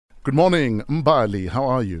Good morning, Mbali. How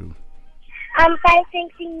are you? I'm fine,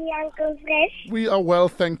 thank you, Uncle Fresh. We are well,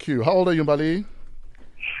 thank you. How old are you, Mbali?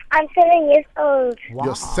 I'm 7 years old. Wow.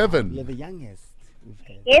 You're 7. You're the youngest we've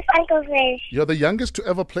had. Yes, Uncle Fresh. You're the youngest to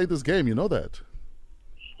ever play this game, you know that?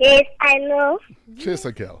 Yes, I know. Cheers,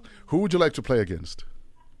 girl. Who would you like to play against?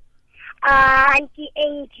 Auntie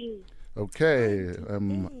Angie. Okay,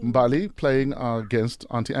 Mbali playing against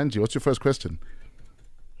Auntie Angie. What's your first question?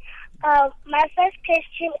 My first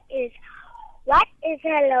question is, what is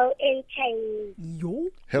hello in Chinese? Yo?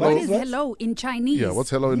 Hello? What is hello in Chinese? Yeah, what's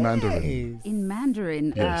hello in Mandarin? Yes. in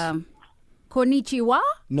Mandarin? Yes. Konnichiwa?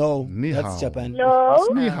 No, Ni that's hao. Japan. No.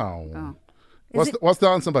 Ni hao. Oh. What's the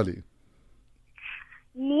answer, Mbali?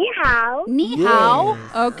 Ni hao. Ni hao.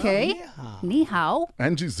 Okay. Ni hao.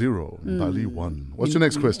 Angie 0, Mbali 1. What's your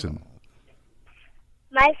next question?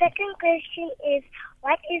 My second question is,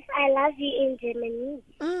 what is I love you in Germany?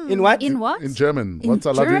 In what? In what? In German. In What's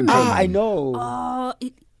I love you in German. German? I know.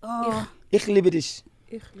 Ich liebe dich.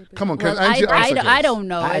 Come on, can Well, Angie answer I first? don't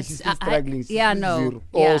know. She's still struggling. Yeah, no. Zero.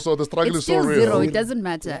 Oh, Yeah. so the struggle It's is so still real. 0. It doesn't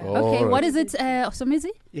matter. Okay, right. what is it, Somizi?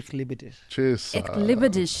 Ich liebe dich. Cheers. Ich liebe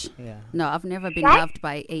dich. Yeah. No, I've never been loved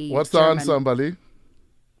by a What's the German. answer, Mbali?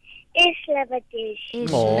 Ich liebe dich. Ich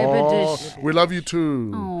Oh, liebe dich. we love you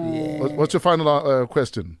too. Oh. What's your final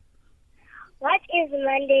question? What is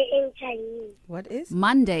Monday in Chinese? What is?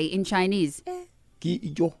 Monday in Chinese.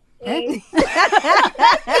 Ki yo. Yes.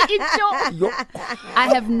 Yo.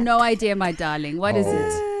 I have no idea, my darling. What is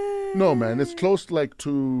it? No, man, it's close like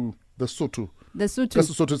to the Soto. The Because Sutu.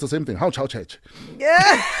 the Soto is the same thing. How chow chech?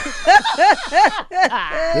 Yeah.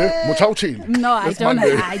 Mo chow chin. No, I That's don't.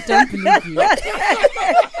 Monday. I don't believe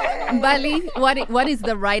you. Bali, what is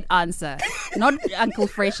the right answer? Not Uncle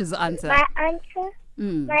Fresh's answer. My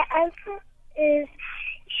answer is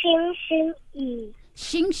Xing Xing Yi.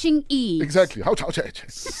 Xing Xing Yi. Exactly. How chow chech?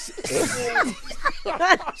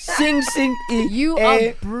 Sing, sing, e. You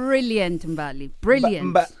are brilliant, Mbali.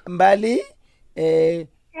 Brilliant. Mbali, Yeah.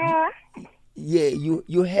 yeah,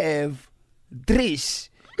 you have Drish.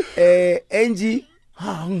 Angie.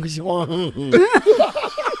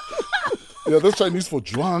 Yeah, that's Chinese for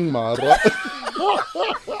Zhuang, Mara.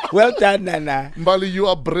 Well done, Nana. Mbali, you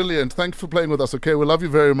are brilliant. Thank you for playing with us, okay? We love you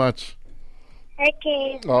very much.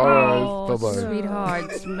 Okay. All right. Oh, Bye-bye.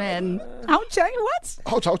 sweetheart, man. How China? What?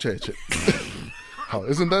 How chow chech? How?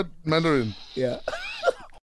 Isn't that Mandarin? Yeah.